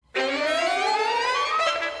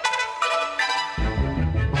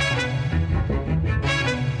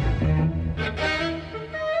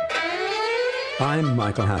I'm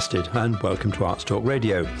Michael Hasted, and welcome to Arts Talk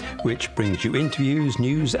Radio, which brings you interviews,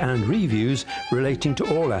 news and reviews relating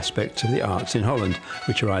to all aspects of the arts in Holland,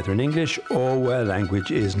 which are either in English or where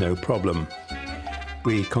language is no problem.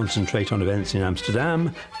 We concentrate on events in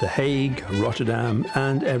Amsterdam, The Hague, Rotterdam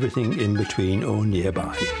and everything in between or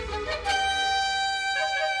nearby.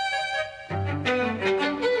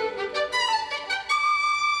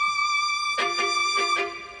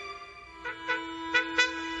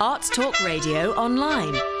 Arts Talk Radio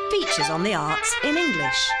online. Features on the arts in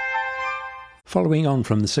English. Following on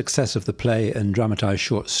from the success of the play and dramatised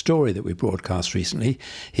short story that we broadcast recently,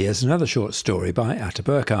 here's another short story by Atte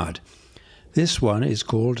Burkhardt. This one is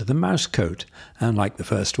called The Mouse Coat, and like the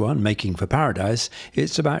first one, Making for Paradise,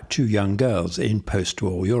 it's about two young girls in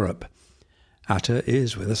post-war Europe. Atte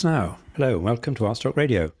is with us now. Hello, and welcome to Arts Talk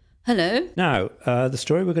Radio. Hello. Now, the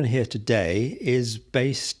story we're going to hear today is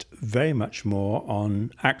based very much more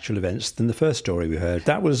on actual events than the first story we heard.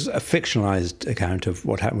 That was a fictionalised account of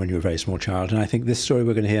what happened when you were a very small child, and I think this story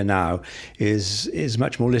we're going to hear now is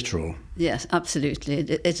much more literal. Yes, absolutely.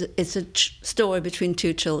 It's a story between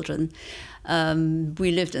two children.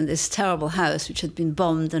 We lived in this terrible house which had been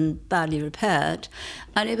bombed and badly repaired,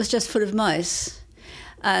 and it was just full of mice.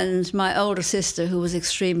 And my older sister, who was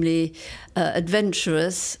extremely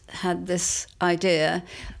adventurous, had this idea.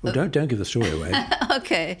 Well, don't give the story away.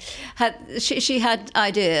 Okay. She had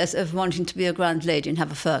ideas of wanting to be a grand lady and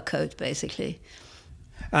have a fur coat, basically.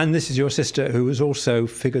 And this is your sister, who has also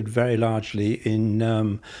figured very largely in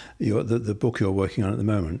the book you're working on at the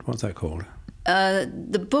moment. What's that called?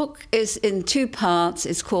 The book is in two parts.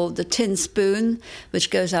 It's called The Tin Spoon,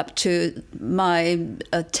 which goes up to my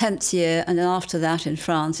 10th year, and then after that in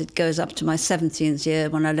France it goes up to my 17th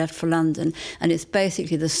year when I left for London. And it's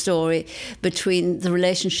basically the story between the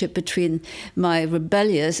relationship between my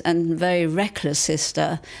rebellious and very reckless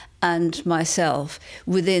sister and myself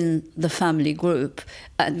within the family group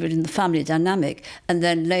and within the family dynamic. And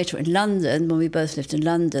then later in London, when we both lived in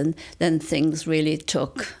London, then things really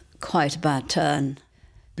took quite a bad turn.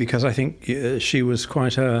 Because I think she was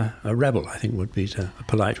quite a rebel, I think would be a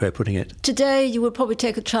polite way of putting it. Today you would probably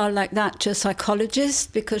take a child like that to a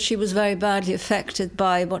psychologist, because she was very badly affected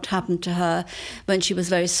by what happened to her when she was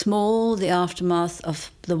very small, the aftermath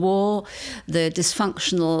of the war, my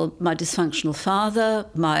dysfunctional father,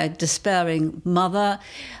 my despairing mother.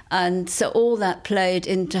 And so all that played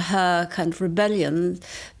into her kind of rebellion.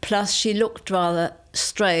 Plus she looked rather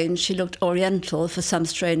strange. She looked oriental for some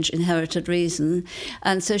strange inherited reason.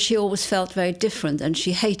 And so she always felt very different, and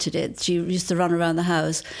she hated it. She used to run around the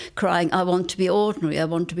house crying, I want to be ordinary, I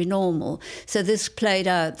want to be normal. So this played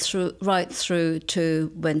out right through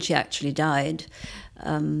to when she actually died.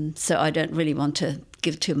 So I don't really want to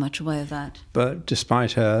give too much away of that. But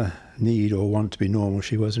despite her need or want to be normal,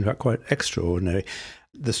 she was in fact quite extraordinary.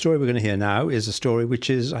 The story we're going to hear now is a story which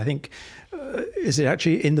is, I think, is it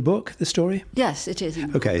actually in the book, the story? Yes, it is.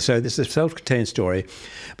 Okay, so this is a self-contained story,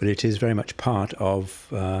 but it is very much part of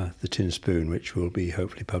The Tin Spoon, which will be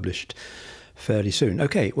hopefully published fairly soon.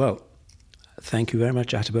 Okay, well, thank you very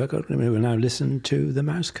much, Atte Burkhardt. We will now listen to The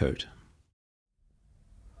Mouse Coat.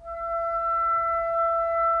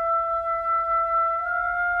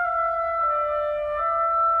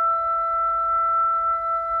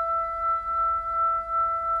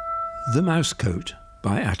 The Mouse Coat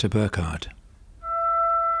by Atte Burkhardt.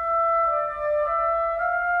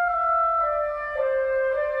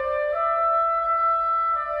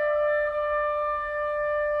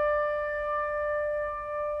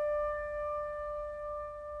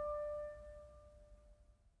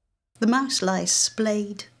 The mouse lies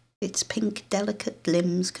splayed, its pink, delicate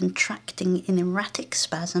limbs contracting in erratic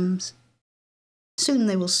spasms. Soon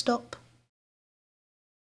they will stop.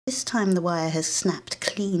 This time the wire has snapped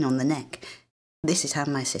clean on the neck. This is how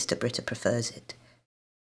my sister Britta prefers it.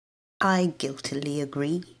 I guiltily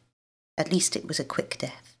agree. At least it was a quick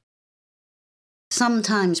death.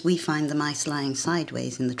 Sometimes we find the mice lying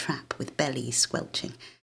sideways in the trap with bellies squelching,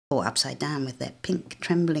 or upside down with their pink,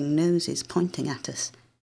 trembling noses pointing at us.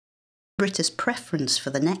 Britta's preference for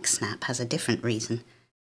the neck snap has a different reason.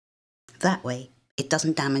 That way, it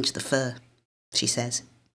doesn't damage the fur, she says.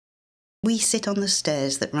 We sit on the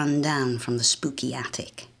stairs that run down from the spooky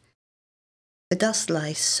attic. The dust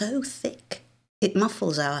lies so thick, it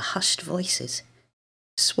muffles our hushed voices,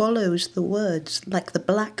 swallows the words like the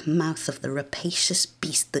black mouth of the rapacious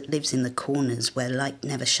beast that lives in the corners where light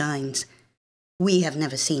never shines. We have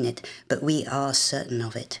never seen it, but we are certain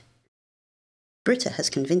of it. Britta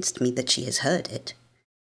has convinced me that she has heard it,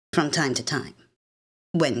 from time to time,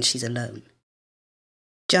 when she's alone.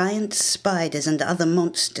 Giant spiders and other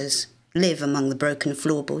monsters live among the broken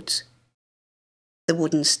floorboards. The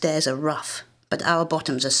wooden stairs are rough, but our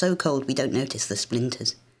bottoms are so cold we don't notice the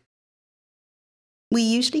splinters. We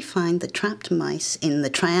usually find the trapped mice in the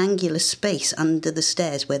triangular space under the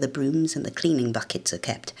stairs where the brooms and the cleaning buckets are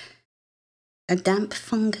kept. A damp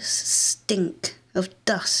fungus stink of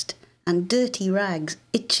dust and dirty rags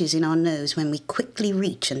itches in our nose when we quickly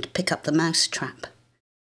reach and pick up the mouse trap.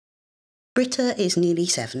 Britta is nearly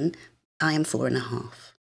 7, I am 4.5.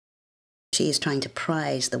 She is trying to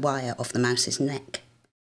prise the wire off the mouse's neck.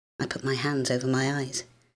 I put my hands over my eyes.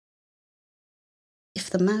 If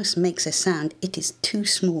the mouse makes a sound, it is too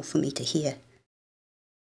small for me to hear.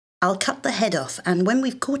 I'll cut the head off, and when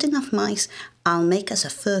we've caught enough mice, I'll make us a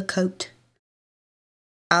fur coat.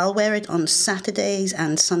 I'll wear it on Saturdays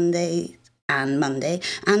and Sundays and Monday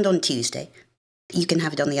and on Tuesday. You can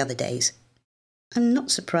have it on the other days. I'm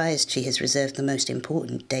not surprised she has reserved the most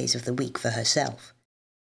important days of the week for herself.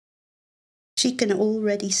 She can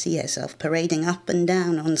already see herself parading up and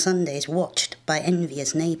down on Sundays, watched by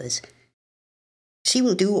envious neighbours. She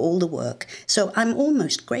will do all the work, so I'm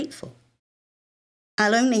almost grateful.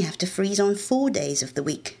 I'll only have to freeze on 4 days of the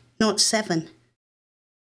week, not 7.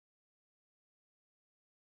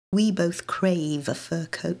 We both crave a fur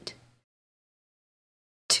coat.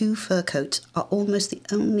 2 fur coats are almost the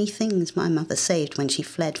only things my mother saved when she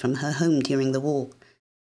fled from her home during the war.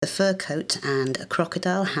 The fur coat and a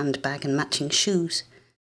crocodile handbag and matching shoes.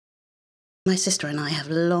 My sister and I have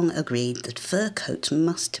long agreed that fur coats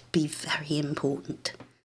must be very important.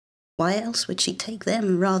 Why else would she take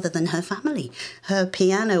them rather than her family, her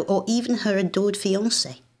piano, or even her adored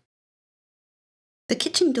fiancé? The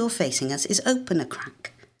kitchen door facing us is open a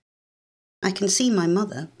crack. I can see my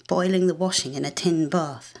mother boiling the washing in a tin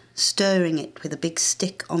bath, stirring it with a big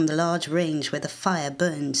stick on the large range where the fire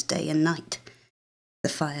burns day and night. The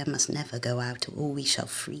fire must never go out or we shall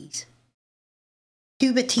freeze.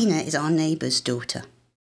 Hubertina is our neighbour's daughter.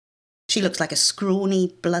 She looks like a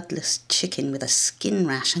scrawny, bloodless chicken with a skin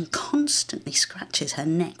rash and constantly scratches her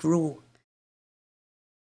neck raw.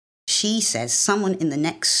 She says someone in the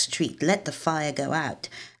next street let the fire go out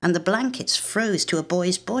and the blankets froze to a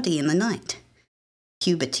boy's body in the night.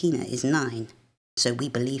 Hubertina is 9, so we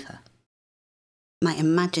believe her. My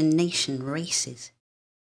imagination races.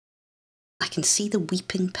 I can see the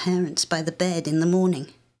weeping parents by the bed in the morning.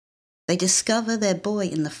 They discover their boy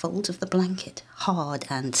in the folds of the blanket, hard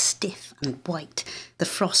and stiff and white, the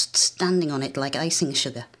frost standing on it like icing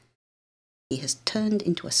sugar. He has turned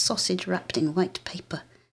into a sausage wrapped in white paper.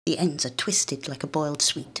 The ends are twisted like a boiled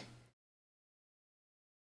sweet.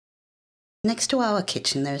 Next to our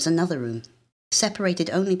kitchen there is another room, separated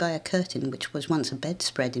only by a curtain which was once a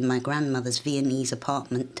bedspread in my grandmother's Viennese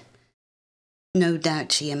apartment. No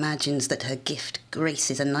doubt she imagines that her gift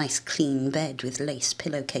graces a nice clean bed with lace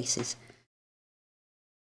pillowcases.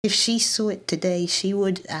 If she saw it today, she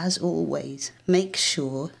would, as always, make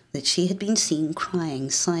sure that she had been seen crying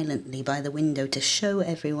silently by the window to show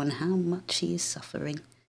everyone how much she is suffering.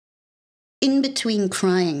 In between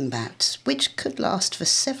crying bouts, which could last for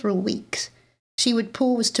several weeks, she would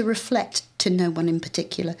pause to reflect, to no one in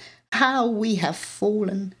particular, how we have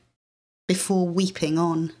fallen, before weeping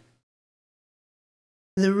on.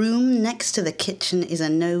 The room next to the kitchen is a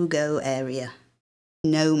no-go area.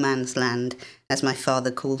 No man's land, as my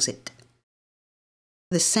father calls it.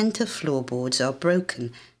 The centre floorboards are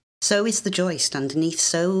broken, so is the joist underneath,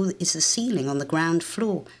 so is the ceiling on the ground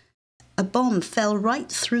floor. A bomb fell right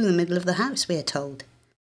through the middle of the house, we are told.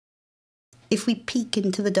 If we peek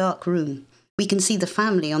into the dark room, we can see the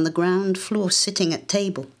family on the ground floor sitting at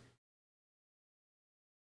table.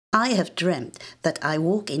 I have dreamt that I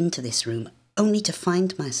walk into this room only to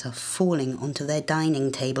find myself falling onto their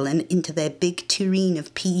dining table and into their big tureen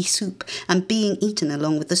of pea soup and being eaten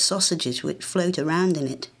along with the sausages which float around in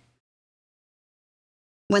it.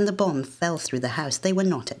 When the bomb fell through the house, they were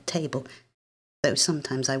not at table, though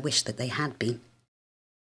sometimes I wish that they had been.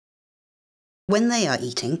 When they are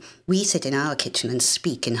eating, we sit in our kitchen and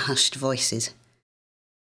speak in hushed voices.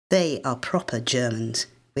 They are proper Germans,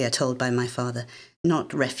 we are told by my father,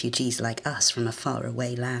 not refugees like us from a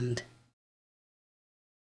faraway land.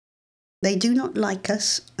 They do not like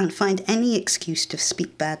us and find any excuse to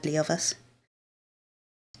speak badly of us.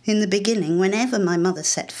 In the beginning, whenever my mother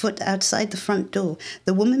set foot outside the front door,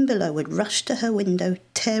 the woman below would rush to her window,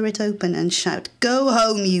 tear it open and shout, "Go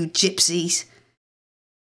home, you gypsies!"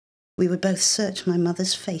 We would both search my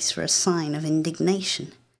mother's face for a sign of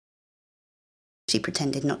indignation. She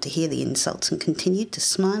pretended not to hear the insults and continued to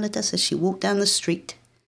smile at us as she walked down the street.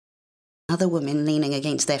 Other women leaning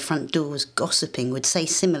against their front doors, gossiping, would say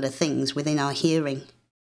similar things within our hearing.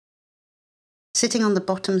 Sitting on the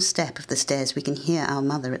bottom step of the stairs, we can hear our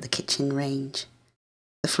mother at the kitchen range.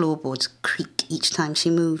 The floorboards creak each time she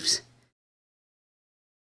moves.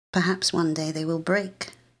 Perhaps one day they will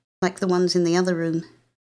break, like the ones in the other room.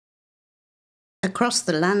 Across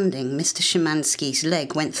the landing, Mr. Szymanski's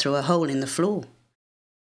leg went through a hole in the floor.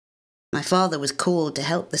 My father was called to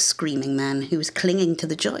help the screaming man who was clinging to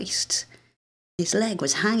the joists. His leg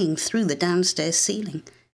was hanging through the downstairs ceiling.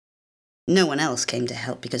 No one else came to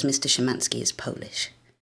help because Mr. Szymanski is Polish.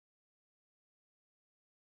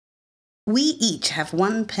 We each have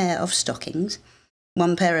one pair of stockings,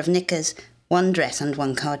 one pair of knickers, one dress and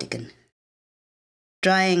one cardigan.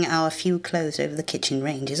 Drying our few clothes over the kitchen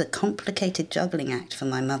range is a complicated juggling act for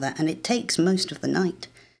my mother, and it takes most of the night.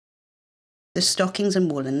 The stockings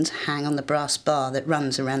and woolens hang on the brass bar that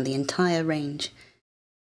runs around the entire range.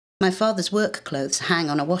 My father's work clothes hang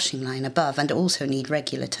on a washing line above and also need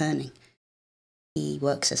regular turning. He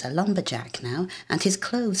works as a lumberjack now, and his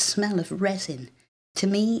clothes smell of resin. To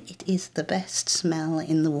me, it is the best smell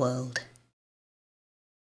in the world.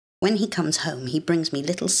 When he comes home, he brings me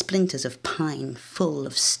little splinters of pine full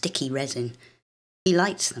of sticky resin. He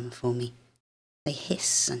lights them for me. They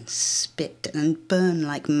hiss and spit and burn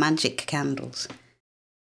like magic candles.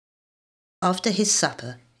 After his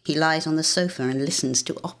supper, he lies on the sofa and listens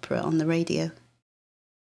to opera on the radio.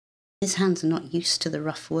 His hands are not used to the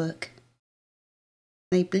rough work.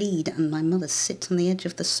 They bleed, and my mother sits on the edge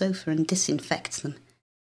of the sofa and disinfects them.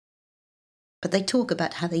 But they talk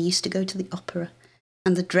about how they used to go to the opera,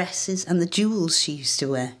 and the dresses and the jewels she used to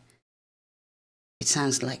wear. It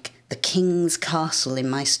sounds like the king's castle in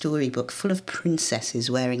my storybook, full of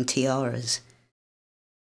princesses wearing tiaras.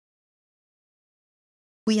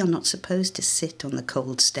 We are not supposed to sit on the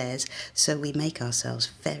cold stairs, so we make ourselves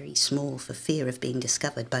very small for fear of being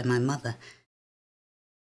discovered by my mother.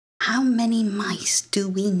 "How many mice do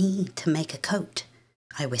we need to make a coat?"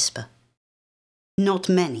 I whisper. "Not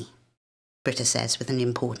many," Britta says with an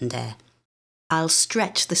important air. "I'll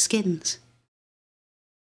stretch the skins."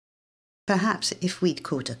 Perhaps if we'd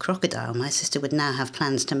caught a crocodile, my sister would now have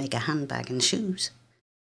plans to make a handbag and shoes.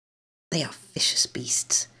 They are vicious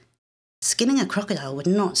beasts. Skinning a crocodile would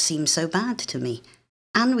not seem so bad to me,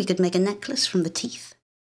 and we could make a necklace from the teeth.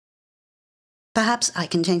 Perhaps I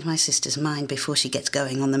can change my sister's mind before she gets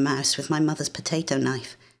going on the mouse with my mother's potato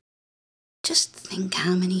knife. "Just think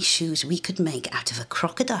how many shoes we could make out of a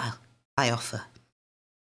crocodile," I offer.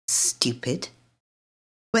 "Stupid.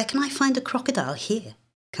 Where can I find a crocodile here?"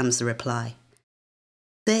 comes the reply.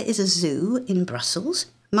 "There is a zoo in Brussels.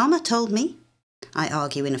 Mama told me." I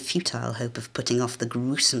argue in a futile hope of putting off the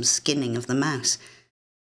gruesome skinning of the mouse.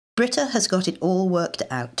 Britta has got it all worked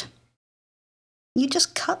out. "You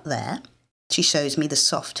just cut there." She shows me the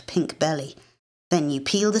soft pink belly. "Then you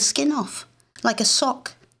peel the skin off, like a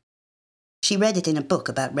sock." She read it in a book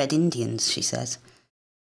about Red Indians, she says.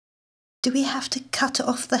 "Do we have to cut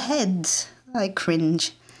off the heads?" I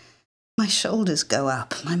cringe. My shoulders go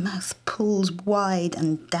up, my mouth pulls wide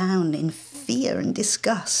and down in fear and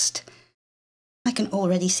disgust. I can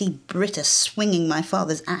already see Britta swinging my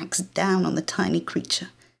father's axe down on the tiny creature.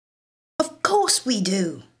 "Of course we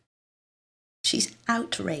do!" She's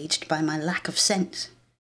outraged by my lack of sense.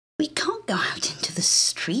 We can't go out into the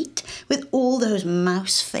street with all those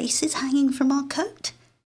mouse faces hanging from our coat.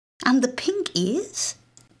 And the pink ears?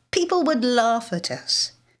 People would laugh at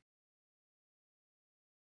us.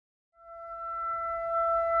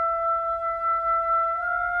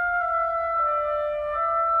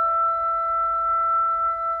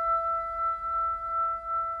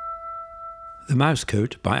 The Mouse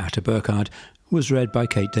Coat by Atta Burkhardt was read by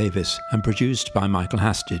Kate Davis and produced by Michael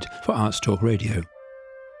Hasted for Arts Talk Radio.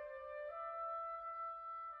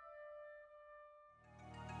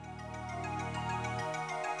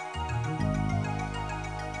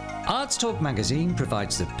 Arts Talk magazine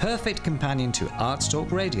provides the perfect companion to Arts Talk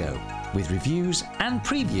Radio, with reviews and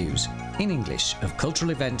previews in English of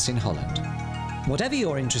cultural events in Holland. Whatever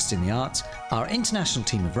your interest in the arts, our international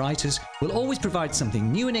team of writers will always provide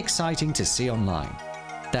something new and exciting to see online.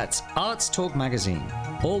 That's Arts Talk Magazine,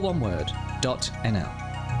 all one word,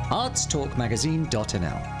 .nl.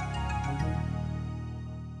 artstalkmagazine.nl.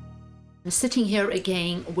 I'm sitting here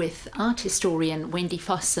again with art historian Wendy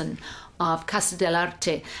Fossen of Casa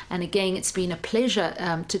dell'Arte, and again it's been a pleasure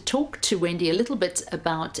to talk to Wendy a little bit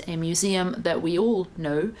about a museum that we all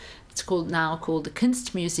know. It's called the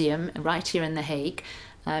Kunstmuseum right here in The Hague.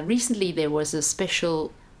 Recently there was a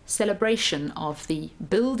special celebration of the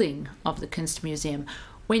building of the Kunstmuseum.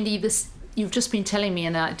 Wendy, you've just been telling me,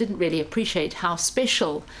 and I didn't really appreciate how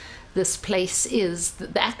special this place is,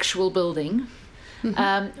 the actual building.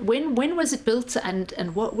 Mm-hmm. When was it built,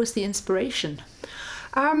 and what was the inspiration?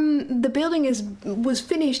 The building was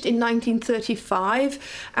finished in 1935,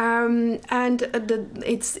 and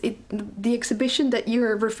the exhibition that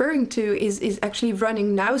you're referring to is actually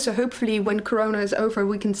running now. So hopefully, when Corona is over,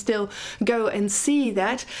 we can still go and see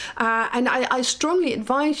that. And I strongly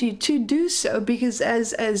advise you to do so, because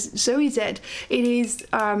as Zoe said, it is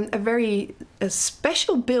a very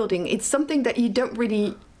special building. It's something that you don't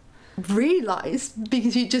really realize,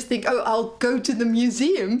 because you just think, oh, I'll go to the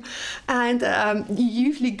museum, and you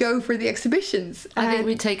usually go for the exhibitions. I think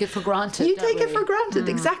we take it for granted. You take it for granted,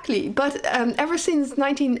 exactly. But ever since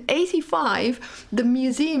 1985, the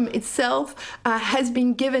museum itself has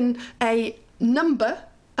been given a number,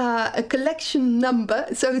 a collection number,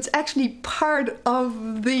 so it's actually part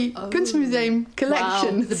of the Kunstmuseum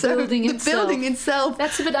collection. Wow, the building itself.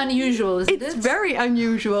 That's a bit unusual, isn't it? It's very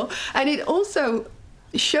unusual, and it also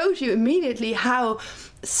shows you immediately how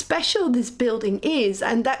special this building is,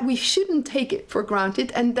 and that we shouldn't take it for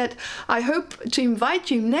granted, and that I hope to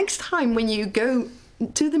invite you next time when you go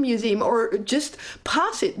to the museum or just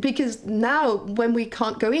pass it, because now when we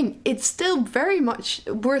can't go in, it's still very much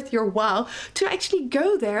worth your while to actually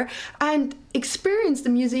go there and experience the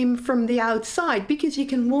museum from the outside, because you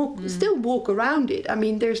can still walk around it. I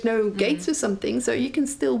mean, there's no gates or something, so you can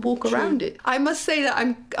still walk around it. I must say that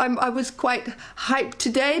I was quite hyped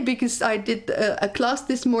today, because I did a class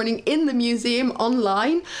this morning in the museum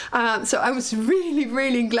online, so I was really,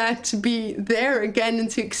 really glad to be there again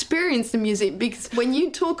and to experience the museum, because when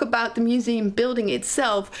you talk about the museum building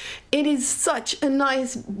itself, it is such a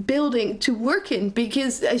nice building to work in,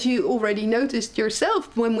 because as you already noticed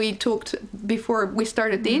yourself when we talked before we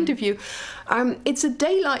started the interview, it's a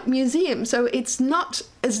daylight museum, so it's not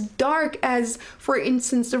as dark as, for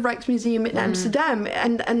instance, the Rijksmuseum in Amsterdam,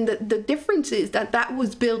 and the difference is that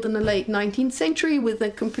was built in the late 19th century with a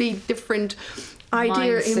complete different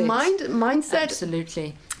idea in mindset.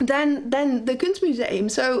 Absolutely. Than the Kunstmuseum.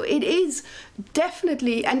 So it is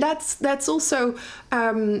definitely, and that's also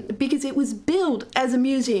because it was built as a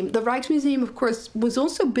museum. The Rijksmuseum, of course, was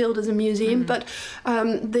also built as a museum, but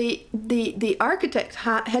the architect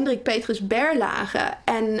Hendrik Petrus Berlage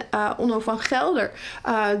and Onno van Gelder,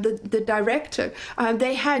 the director,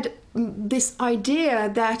 they had this idea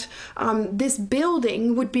that this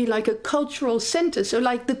building would be like a cultural center, so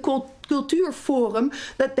like the Cultuurforum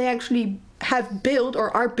that they actually have built or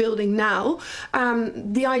are building now.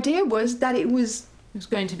 The idea was that it was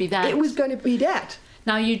going to be that. It was going to be that.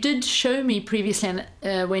 Now, you did show me previously,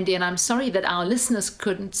 Wendy, and I'm sorry that our listeners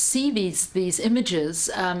couldn't see these images,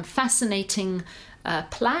 fascinating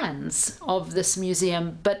plans of this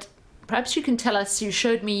museum, but perhaps you can tell us, you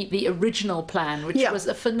showed me the original plan, which was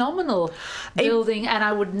a phenomenal building, and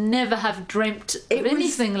I would never have dreamt of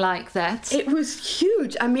anything like that. It was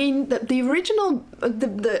huge. I mean, the original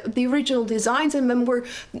designs in them were,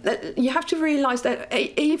 you have to realize that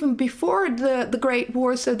even before the Great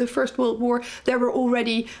War, so the First World War, there were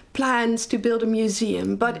already plans to build a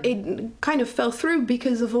museum, but it kind of fell through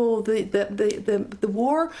because of all the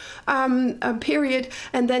war period,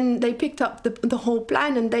 and then they picked up the whole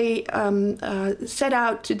plan, and they set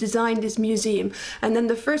out to design this museum. And then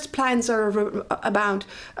the first plans are about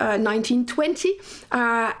 1920,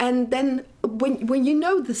 and then when you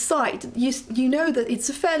know the site, you know that it's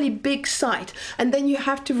a fairly big site, and then you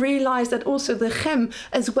have to realize that also the Gem,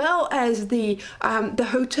 as well as the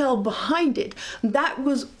hotel behind it, that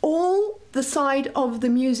was all the side of the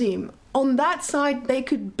museum. On that side, they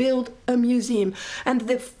could build a museum. And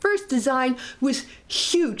the first design was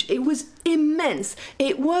huge. It was immense.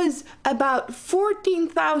 It was about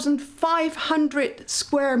 14,500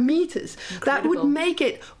 square meters. Incredible. That would make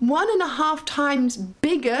it 1.5 times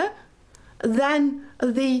bigger than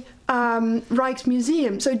the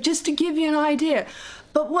Rijksmuseum. So just to give you an idea.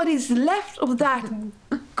 But what is left of that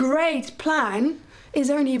great plan is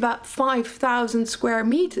only about 5,000 square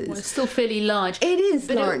meters. Well, it's still fairly large. It is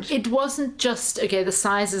but large. It wasn't just, okay, the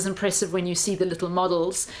size is impressive when you see the little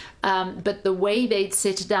models, but the way they'd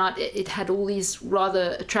set it out, it had all these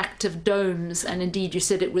rather attractive domes, and indeed you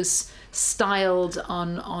said it was styled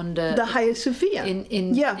on the Hagia Sophia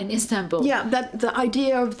in Istanbul. Yeah, that the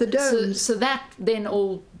idea of the domes. So that then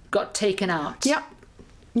all got taken out. Yeah.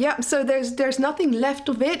 Yeah, so there's nothing left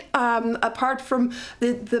of it apart from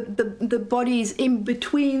the bodies in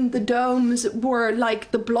between the domes were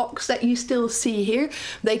like the blocks that you still see here.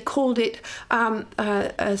 They called it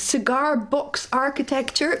a cigar box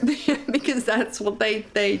architecture because that's what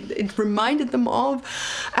it reminded them of,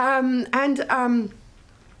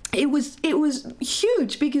 it was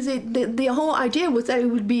huge because the whole idea was that it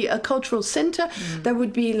would be a cultural center. There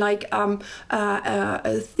would be like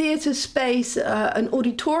a theater space, an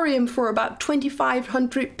auditorium for about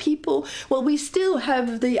 2,500 people. Well, we still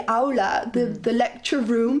have the aula, the lecture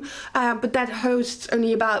room, but that hosts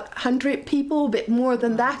only about 100 people, a bit more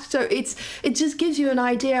than that. So it just gives you an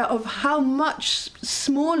idea of how much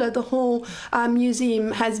smaller the whole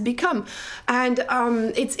museum has become, and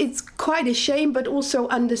it's quite a shame, but also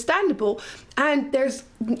understandable. And there's,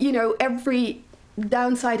 every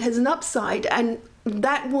downside has an upside, and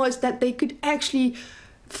that was that they could actually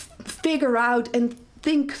figure out and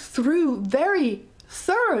think through very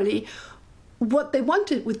thoroughly what they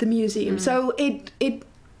wanted with the museum. So it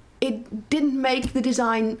didn't make the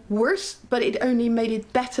design worse, but it only made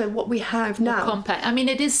it better what we have now. More compact. I mean,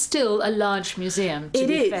 it is still a large museum, to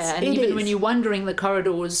be fair. And even when you're wandering the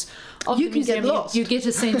corridors of the museum, you get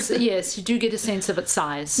a sense, yes, you do get a sense of its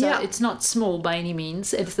size. So it's not small by any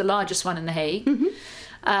means. It's the largest one in The Hague.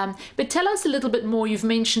 But tell us a little bit more. You've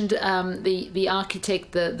mentioned the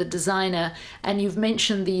architect, the designer, and you've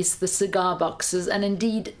mentioned the cigar boxes. And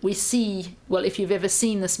indeed, we see, well, if you've ever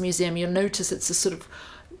seen this museum, you'll notice it's a sort of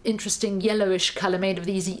interesting yellowish colour made of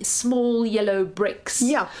these small yellow bricks.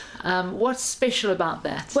 Yeah. What's special about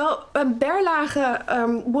that? Well,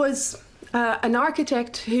 Berlage was an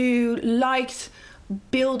architect who liked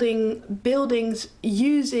building buildings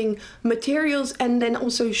using materials and then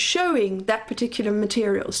also showing that particular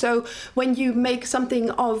material. So when you make something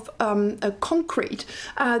of a concrete,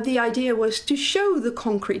 the idea was to show the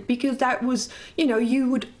concrete, because that was, you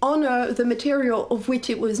would honor the material of which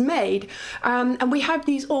it was made. And we have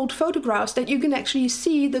these old photographs that you can actually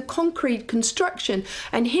see the concrete construction.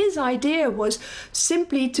 And his idea was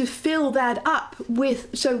simply to fill that up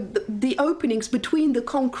with, so the openings between the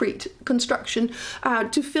concrete construction,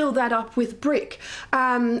 to fill that up with brick.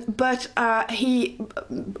 But he,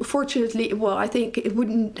 fortunately, I think it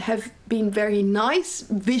wouldn't have been very nice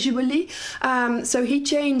visually. So he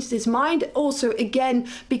changed his mind. Also, again,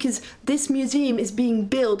 because this museum is being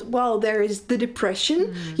built while there is the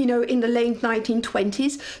Depression, in the late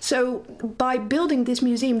 1920s. So by building this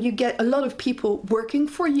museum, you get a lot of people working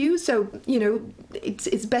for you. So,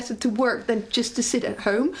 it's better to work than just to sit at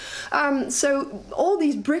home. So all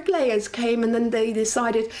these bricklayers came, and then they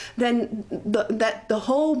decided that the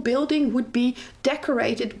whole building would be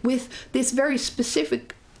decorated with this very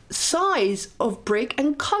specific size of brick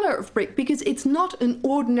and color of brick, because it's not an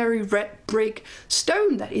ordinary red brick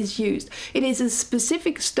stone that is used. It is a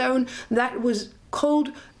specific stone that was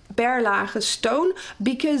called Berlage stone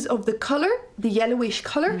because of the color, the yellowish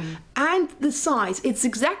color, and the size. It's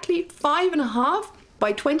exactly 5.5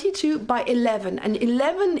 by 22 by 11, and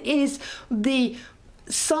 11 is the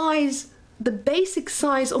size, the basic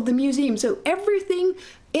size of the museum. So everything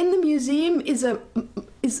in the museum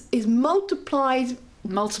is multiplied.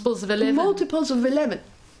 Multiples of 11. Multiples of 11.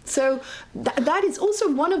 So that is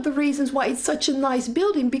also one of the reasons why it's such a nice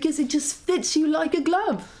building, because it just fits you like a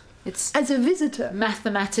glove. It's as a visitor.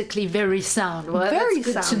 Mathematically very sound. Well, very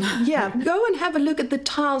sound. Yeah. Go and have a look at the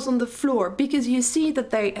tiles on the floor, because you see that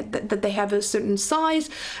they have a certain size,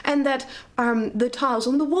 and that the tiles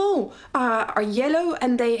on the wall are yellow,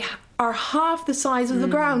 and they are half the size of the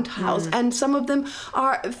ground tiles, and some of them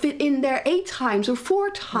are fit in there 8 times or 4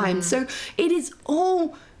 times. So it is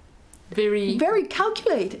all very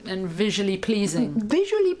calculated and visually pleasing.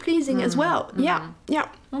 Visually pleasing as well. Yeah.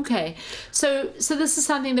 Okay, so this is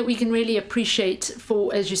something that we can really appreciate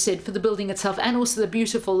for, as you said, for the building itself, and also the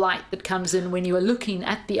beautiful light that comes in when you are looking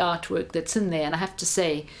at the artwork that's in there. And I have to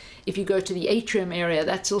say, if you go to the atrium area,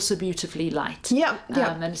 that's also beautifully light. Yeah.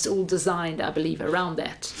 And it's all designed, I believe, around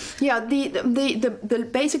that. Yeah, the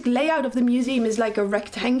basic layout of the museum is like a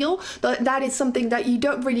rectangle. That is something that you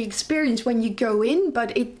don't really experience when you go in,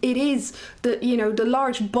 but it is the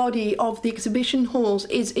large body of the exhibition halls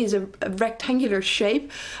is a rectangular shape,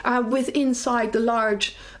 with inside the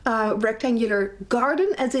large rectangular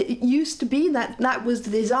garden, as it used to be. That was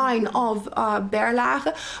the design of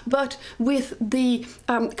Berlage, but with the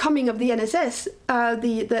coming of the NSS,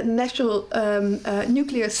 the National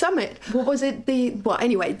Nuclear Summit. What was it?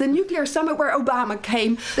 The Nuclear Summit where Obama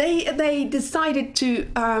came. They decided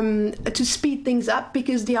to speed things up,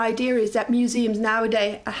 because the idea is that museums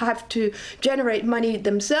nowadays have to generate money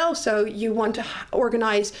themselves. So you want to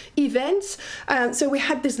organize events. So we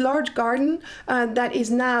had this large garden that is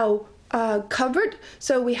now covered,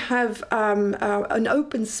 so we have an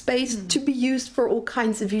open space to be used for all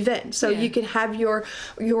kinds of events. So you can have your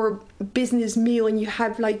business meal and you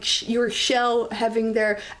have like your Shell having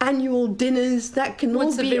their annual dinners, that can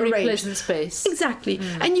all be a very arranged. pleasant space. Exactly.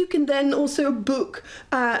 And you can then also book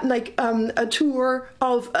a tour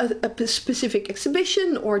of a specific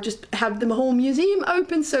exhibition, or just have the whole museum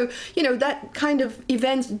open. So, you know, that kind of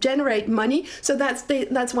events generate money. So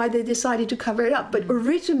that's why they decided to cover it up. But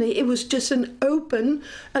originally it was just an open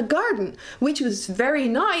garden, which was very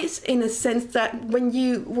nice in a sense that when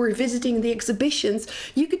you were visiting the exhibitions,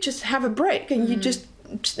 you could just have a break and you just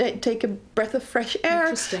take a breath of fresh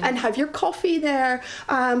air and have your coffee there.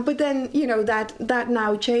 But then, you know, that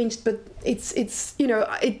now changed. But it's you know,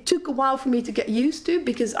 it took a while for me to get used to,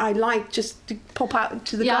 because I like just to pop out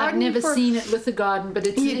to the garden. I've never seen it with the garden, but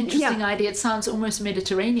it's an interesting idea. It sounds almost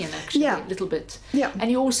Mediterranean, actually, a little bit. Yeah.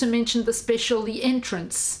 And you also mentioned the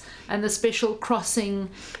entrance and the special crossing.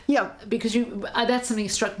 Yeah. Because that's something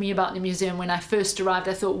that struck me about the museum when I first arrived.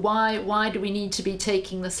 I thought, why do we need to be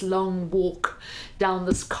taking this long walk down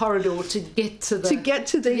this corridor to get to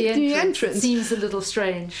the entrance? It seems a little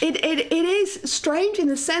strange. It is strange in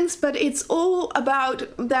a sense, but it's all about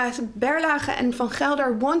that Berlage and Van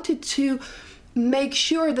Gelder wanted to make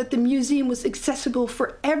sure that the museum was accessible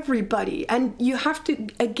for everybody. And you have to,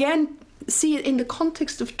 again, see it in the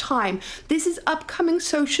context of time. This is upcoming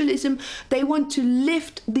socialism. They want to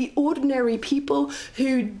lift the ordinary people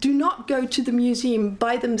who do not go to the museum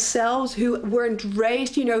by themselves, who weren't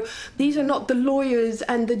raised, you know, these are not the lawyers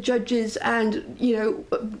and the judges and, you know,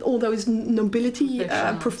 all those nobility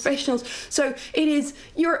professionals. So it is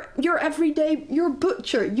your everyday, your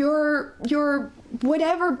butcher, your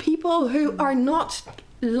whatever people who are not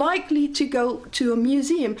likely to go to a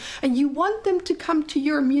museum, and you want them to come to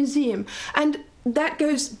your museum. And that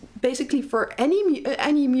goes basically for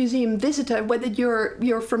any museum visitor, whether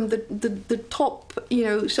you're from the top, you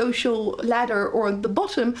know, social ladder or the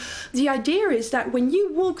bottom. The idea is that when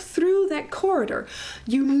you walk through that corridor,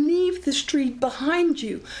 you leave the street behind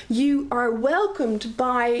you. You are welcomed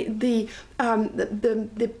by the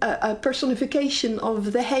personification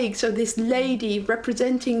of The Hague. So this lady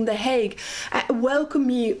representing The Hague,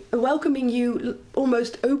 welcoming you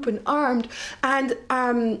almost open-armed, and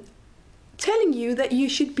telling you that you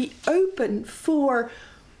should be open for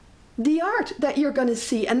the art that you're going to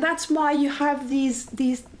see. And that's why you have these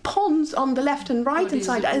ponds on the left and right hand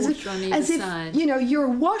side, as if you know, you're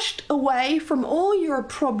washed away from all your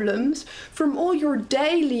problems, from all your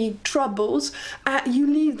daily troubles. You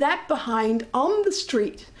leave that behind on the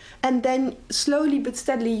street, and then slowly but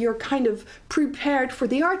steadily you're kind of prepared for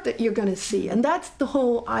the art that you're going to see. And that's the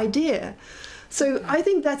whole idea. So I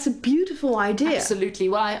think that's a beautiful idea. Absolutely.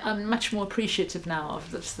 Well, I'm much more appreciative now of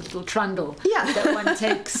this little trundle that one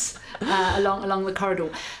takes along the corridor.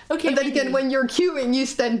 Okay. And then again, when you're queuing, you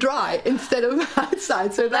stand dry instead of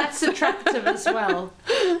outside. So that's attractive as well.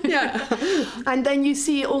 Yeah. And then you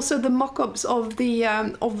see also the mock-ups of the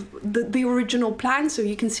original plan. So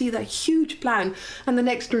you can see that huge plan. And the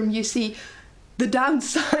next room you see the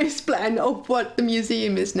downsized plan of what the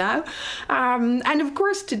museum is now. And of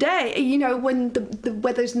course today, you know, when the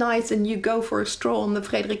weather's nice and you go for a stroll on the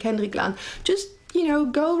Frederik Hendriklaan, just, you know,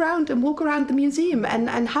 go around and walk around the museum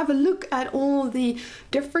and have a look at all the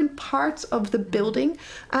different parts of the building,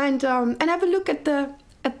 and have a look at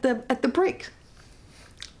the brick.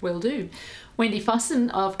 Will do. Wendy Vossen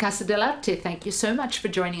of Casa dell'Arte, thank you so much for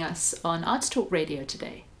joining us on Arts Talk Radio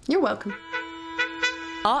today. You're welcome.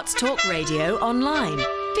 Arts Talk Radio online.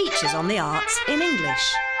 Features on the arts in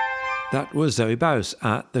English. That was Zoe Baus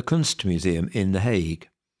at the Kunstmuseum in The Hague.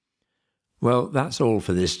 Well, that's all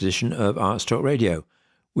for this edition of Arts Talk Radio.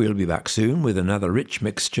 We'll be back soon with another rich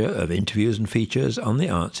mixture of interviews and features on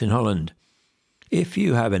the arts in Holland. If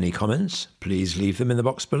you have any comments, please leave them in the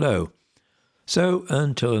box below. So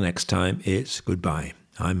until the next time, it's goodbye.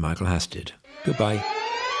 I'm Michael Hasted. Goodbye.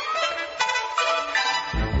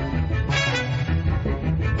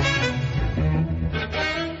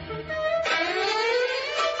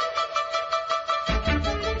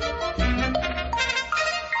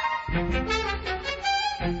 Thank you.